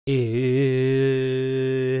is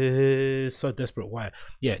so desperate. Why?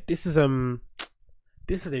 Yeah, this is an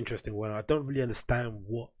interesting one. I don't really understand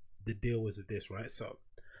what the deal is with this, right? So,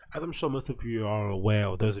 as I'm sure most of you are aware,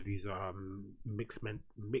 or those of you who are mixed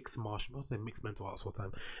martial, I say mixed mental arts all the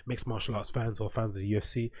time, mixed martial arts fans or fans of the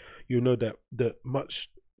UFC, you know that the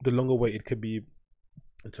longer wait it could be.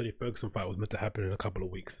 The Tony Ferguson fight was meant to happen in a couple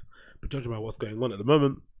of weeks, but judging by what's going on at the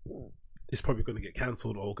moment, it's probably going to get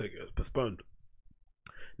cancelled or going to get postponed.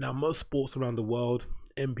 Now, most sports around the world,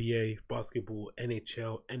 NBA, basketball,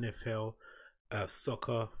 NHL, NFL,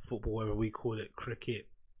 soccer, football, whatever we call it, cricket,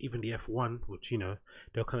 even the F1, which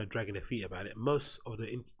they're kind of dragging their feet about it. Most of the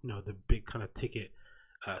the big kind of ticket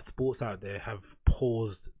sports out there have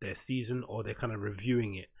paused their season, or they're kind of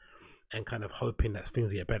reviewing it and kind of hoping that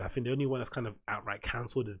things get better. I think the only one that's kind of outright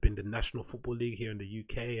cancelled has been the National Football League here in the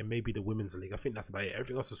UK, and maybe the Women's League. I think that's about it.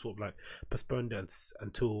 Everything else is sort of like postponed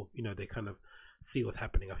until they kind of see what's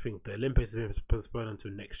happening. I think the Olympics has been postponed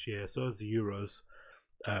until next year. So is the Euros,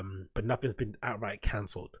 but nothing's been outright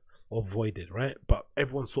cancelled or voided, right? But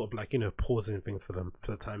everyone's sort of like pausing things for them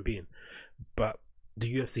for the time being. But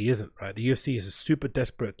the UFC isn't, right? The UFC is super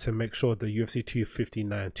desperate to make sure the UFC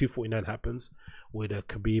 249 happens with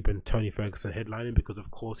Khabib and Tony Ferguson headlining, because of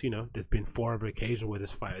course there's been 4 other occasions where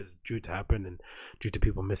this fight is due to happen, and due to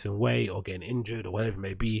people missing weight or getting injured or whatever it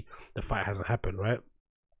may be, the fight hasn't happened, right?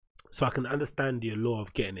 So I can understand the allure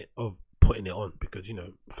of putting it on, because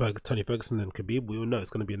Tony Ferguson and Khabib, we all know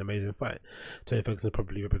it's going to be an amazing fight. Tony Ferguson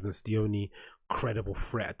probably represents the only credible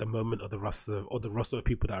threat at the moment of the roster of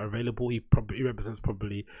people that are available. He represents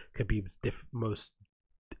probably Khabib's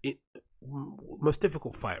most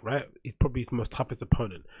difficult fight, right? He's probably his most toughest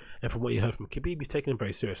opponent, and from what you heard from Khabib, he's taking him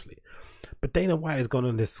very seriously. But Dana White has gone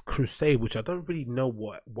on this crusade, which I don't really know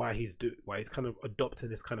why he's kind of adopting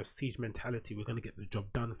this kind of siege mentality. We're going to get the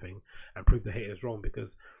job done thing and prove the haters wrong,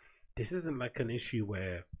 because this isn't like an issue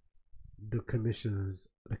where the commissioners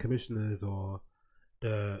or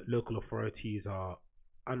the local authorities are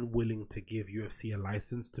unwilling to give UFC a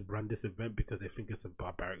license to run this event because they think it's a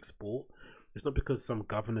barbaric sport. It's not because some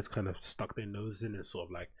governors kind of stuck their nose in and sort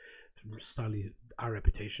of like sully our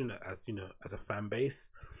reputation as as a fan base.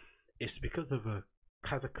 It's because of a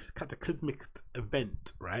cataclysmic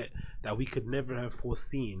event, right, that we could never have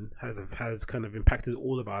foreseen has kind of impacted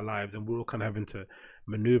all of our lives, and we're all kind of having to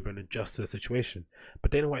maneuver and adjust to the situation. But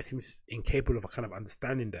Dana White seems incapable of kind of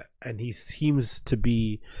understanding that, and he seems to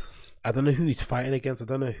be, I don't know who he's fighting against, I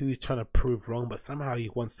don't know who he's trying to prove wrong, but somehow he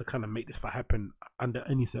wants to kind of make this fight happen under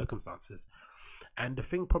any circumstances. And the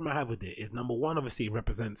problem I have with it is, number one, obviously it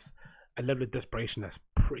represents a level of desperation that's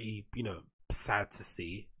pretty sad to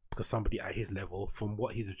see, because somebody at his level, from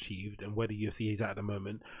what he's achieved and where the UFC is at the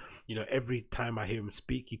moment, every time I hear him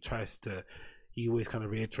speak, he always kind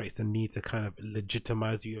of reiterates the need to kind of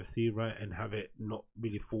legitimize the UFC, right, and have it not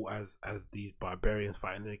really fought as these barbarians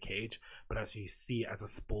fighting in a cage, but actually see it as a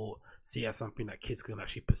sport, see it as something that kids can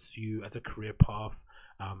actually pursue as a career path,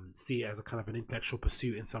 see it as a kind of an intellectual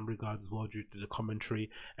pursuit in some regards as well, due to the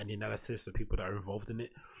commentary and the analysis of people that are involved in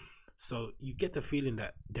it. So you get the feeling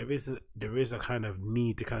that there is a kind of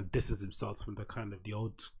need to kind of distance themselves from the kind of the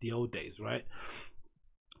old days, right?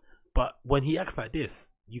 But when he acts like this,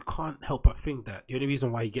 you can't help but think that the only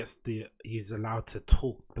reason why he's allowed to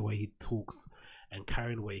talk the way he talks and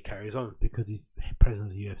carry the way he carries on is because he's president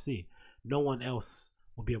of the UFC. No one else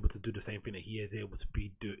will be able to do the same thing that he is able to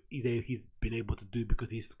he's been able to do, because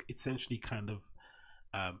he's essentially kind of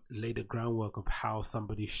lay the groundwork of how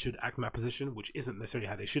somebody should act in that position, which isn't necessarily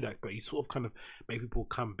how they should act, but he sort of kind of made people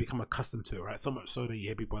become accustomed to it, right? So much so that you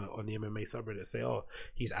hear people on the MMA subreddit say, "Oh,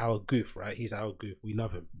 he's our goof, right? He's our goof. We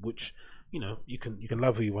love him." Which you can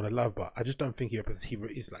love who you want to love, but I just don't think he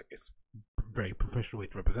is like, it's a very professional way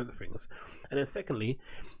to represent things. And then secondly,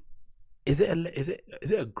 is it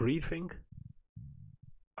a greed thing?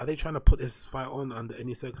 Are they trying to put this fight on under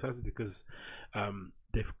any circumstances because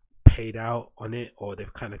they've paid out on it, or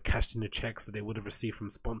they've kind of cashed in the checks that they would have received from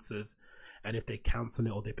sponsors, and if they cancel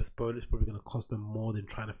it or they postpone it, it's probably going to cost them more than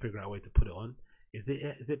trying to figure out a way to put it on? Is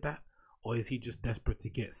it that, or is he just desperate to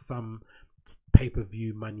get some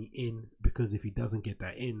pay-per-view money in, because if he doesn't get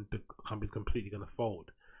that in, the company's completely going to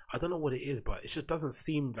fold? I don't know what it is, but it just doesn't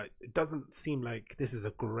seem like this is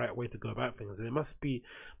a great way to go about things, and it must be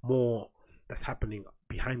more that's happening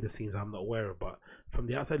behind the scenes I'm not aware of. But from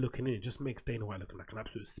the outside looking in, it just makes Dana White look like an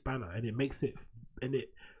absolute spanner, and it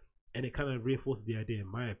kind of reinforces the idea,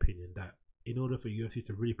 in my opinion, that in order for UFC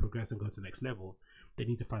to really progress and go to the next level, they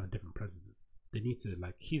need to find a different president. They need to,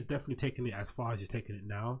 like, he's definitely taking it as far as he's taking it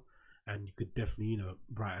now, and you could definitely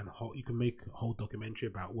you can make a whole documentary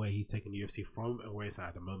about where he's taking the UFC from and where it's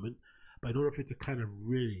at the moment. But in order for it to kind of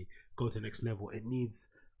really go to the next level, it needs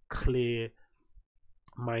clear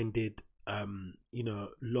minded,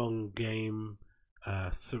 long game,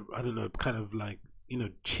 so I don't know, kind of like,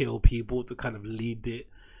 chill people to kind of lead it.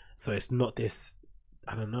 So it's not this,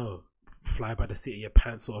 I don't know, fly by the seat of your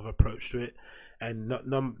pants sort of approach to it. And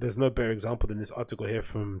there's no better example than this article here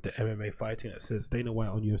from the MMA Fighting that says Dana White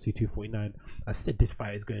on UFC 249. I said this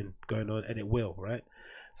fight is going on, and it will, right?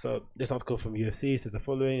 So this article from UFC says the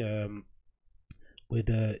following: with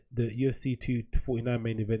the UFC 249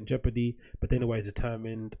 main event jeopardy, but Dana White is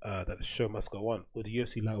determined that the show must go on. With the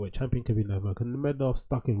UFC lightweight champion Khabib Nurmagomedov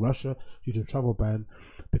stuck in Russia due to a travel ban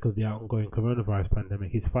because of the ongoing coronavirus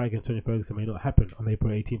pandemic, his fight against Tony Ferguson may not happen on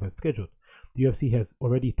April 18th as scheduled. The UFC has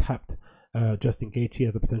already tapped Justin Gaethje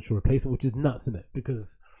as a potential replacement, which is nuts, isn't it?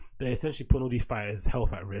 Because they're essentially putting all these fighters'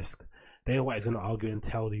 health at risk. Dana White is going to argue and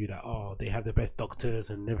tell you that, oh, they have the best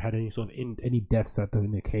doctors and never had any sort of any deaths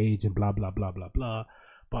in the cage and blah blah blah blah blah.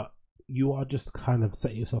 But you are just kind of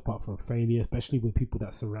setting yourself up for failure, especially with people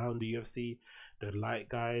that surround the UFC, the light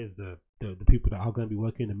guys, the people that are going to be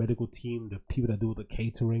working in the medical team, the people that do all the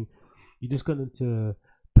catering. You're just going to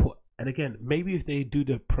put, and again, maybe if they do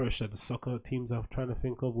the approach that the soccer teams are trying to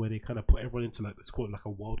think of, where they kind of put everyone into, like, it's called like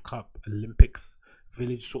a World Cup Olympics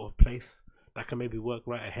village sort of place, that can maybe work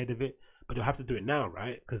right ahead of it. But they'll have to do it now,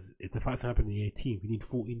 right? Because if the fight's happening the 18th, you need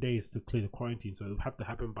 14 days to clear the quarantine. So it'll have to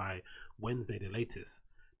happen by Wednesday, the latest.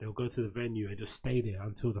 They'll go to the venue and just stay there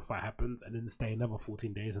until the fight happens, and then stay another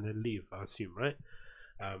 14 days and then leave, I assume, right?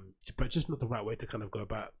 But just not the right way to kind of go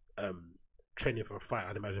about training for a fight,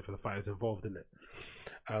 I'd imagine, for the fighters involved in it.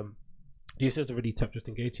 The UFC has already tapped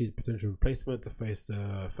Justin Gaethje's potential replacement to face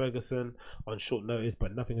Ferguson on short notice,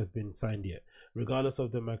 but nothing has been signed yet. Regardless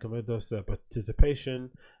of the Magomedov's participation,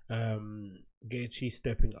 Gaethje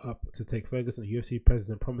stepping up to take Ferguson, the UFC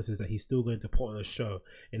president promises that he's still going to put on a show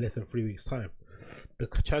in less than 3 weeks' time. The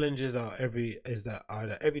challenges are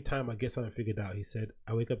that every time I get something figured out, he said,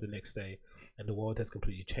 I wake up the next day and the world has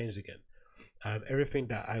completely changed again. Everything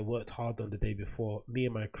that I worked hard on the day before, me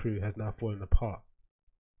and my crew, has now fallen apart.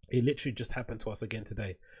 It literally just happened to us again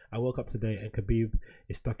today. I woke up today and Khabib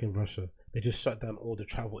is stuck in Russia. They just shut down all the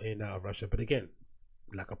travel in and out of Russia. But again,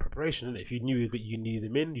 like a preparation, isn't it? If you knew you needed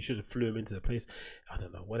him in, you should have flew him into the place. I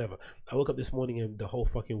don't know, whatever. I woke up this morning and the whole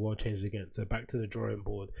fucking world changed again. So back to the drawing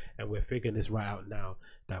board, and we're figuring this right out now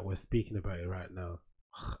that we're speaking about it right now.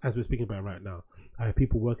 As we're speaking about it right now, I have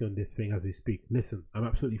people working on this thing as we speak. Listen, I'm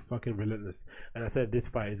absolutely fucking relentless. And I said this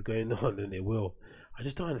fight is going on, and it will. I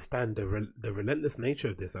just don't understand the relentless nature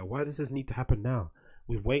of this. Why does this need to happen now?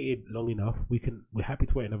 We've waited long enough. We're happy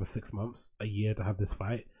to wait another 6 months, a year to have this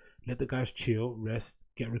fight. Let the guys chill, rest,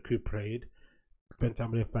 get recuperated, spend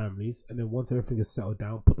time with their families, and then once everything is settled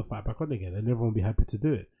down, put the fight back on again, and everyone will be happy to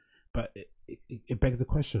do it. But it begs the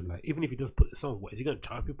question, like, even if he does put this on, what is he going to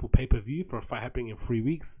charge people pay-per-view for a fight happening in 3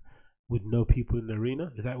 weeks with no people in the arena?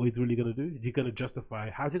 Is that what he's really going to do? Is he going to justify?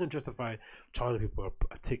 How's he going to justify charging people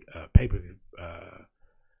a pay-per-view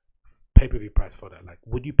price for that? Like,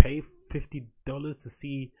 would you pay $50 to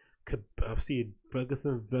see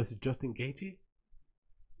Ferguson versus Justin Gaethje?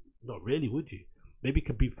 Not really, would you? Maybe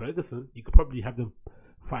Khabib Ferguson. You could probably have them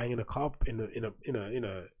fighting in a car in a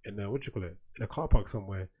car park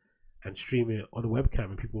somewhere, and stream it on a webcam,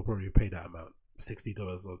 and people will probably pay that amount,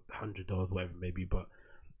 $60 or $100, whatever it may be. But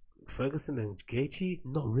Ferguson and Gaethje,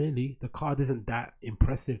 not really. The card isn't that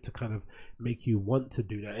impressive to kind of make you want to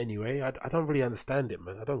do that anyway. I don't really understand it,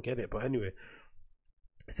 man. I don't get it. But anyway,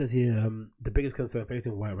 it says here, the biggest concern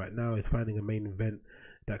facing White right now is finding a main event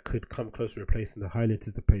that could come close to replacing the highly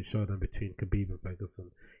anticipated showdown between Khabib and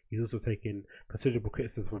Ferguson. He's also taking considerable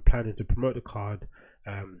criticism for planning to promote the card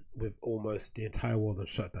with almost the entire world on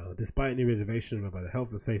shutdown. Despite any reservation about the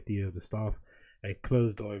health and safety of the staff, a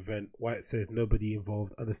closed-door event, White says nobody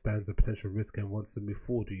involved understands the potential risk and wants to move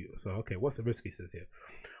forward with you. So, okay, what's the risk, he says here?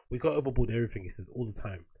 We got overboard everything, he says, all the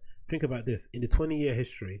time. Think about this. In the 20-year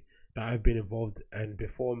history that I've been involved, and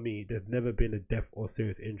before me, there's never been a death or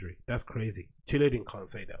serious injury. That's crazy. Chilean can't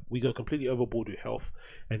say that. We go completely overboard with health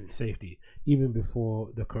and safety. Even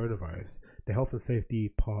before the coronavirus, the health and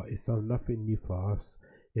safety part is nothing new for us.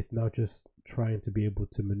 It's now just trying to be able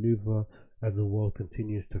to maneuver as the world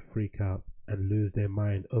continues to freak out and lose their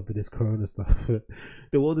mind over this corona stuff.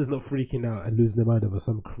 The world is not freaking out and losing their mind over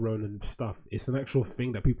some corona stuff. It's an actual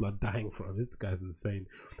thing that people are dying from. This guy's insane.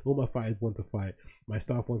 All my fighters want to fight. My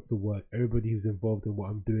staff wants to work. Everybody who's involved in what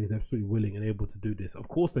I'm doing is absolutely willing and able to do this. Of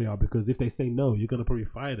course they are, because if they say no, you're going to probably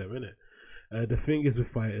fire them, innit? The thing is with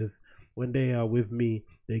fighters, when they are with me,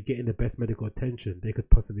 they're getting the best medical attention they could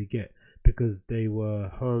possibly get. because they were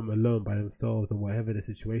home alone by themselves or whatever the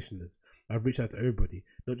situation is. I've reached out to everybody,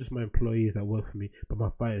 not just my employees that work for me, but my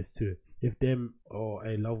fighters too. If them or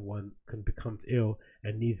a loved one can become ill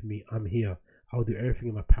and needs me, I'm here. I'll do everything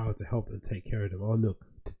in my power to help and take care of them. Oh look,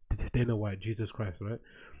 Dana White, Jesus Christ, right?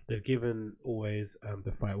 They've given always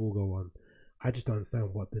the fight will go on. I just don't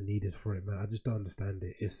understand what the need is for it, man. I just don't understand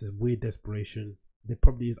it. It's a weird desperation. There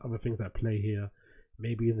probably is other things at play here.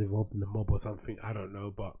 Maybe he's involved in the mob or something. I don't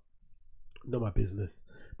know, but not my business.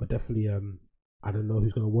 But definitely, I don't know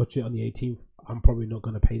who's gonna watch it on the 18th. I'm probably not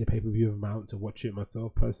gonna pay the pay-per-view amount to watch it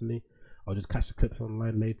myself personally. I'll just catch the clips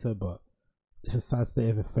online later. But it's a sad state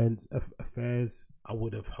of affairs. I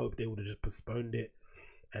would have hoped they would have just postponed it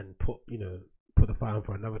and put the fight on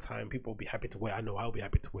for another time. People will be happy to wait. I know I'll be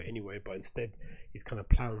happy to wait anyway. But instead, he's kind of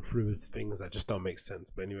plowing through his things that just don't make sense.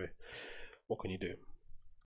 But anyway, what can you do?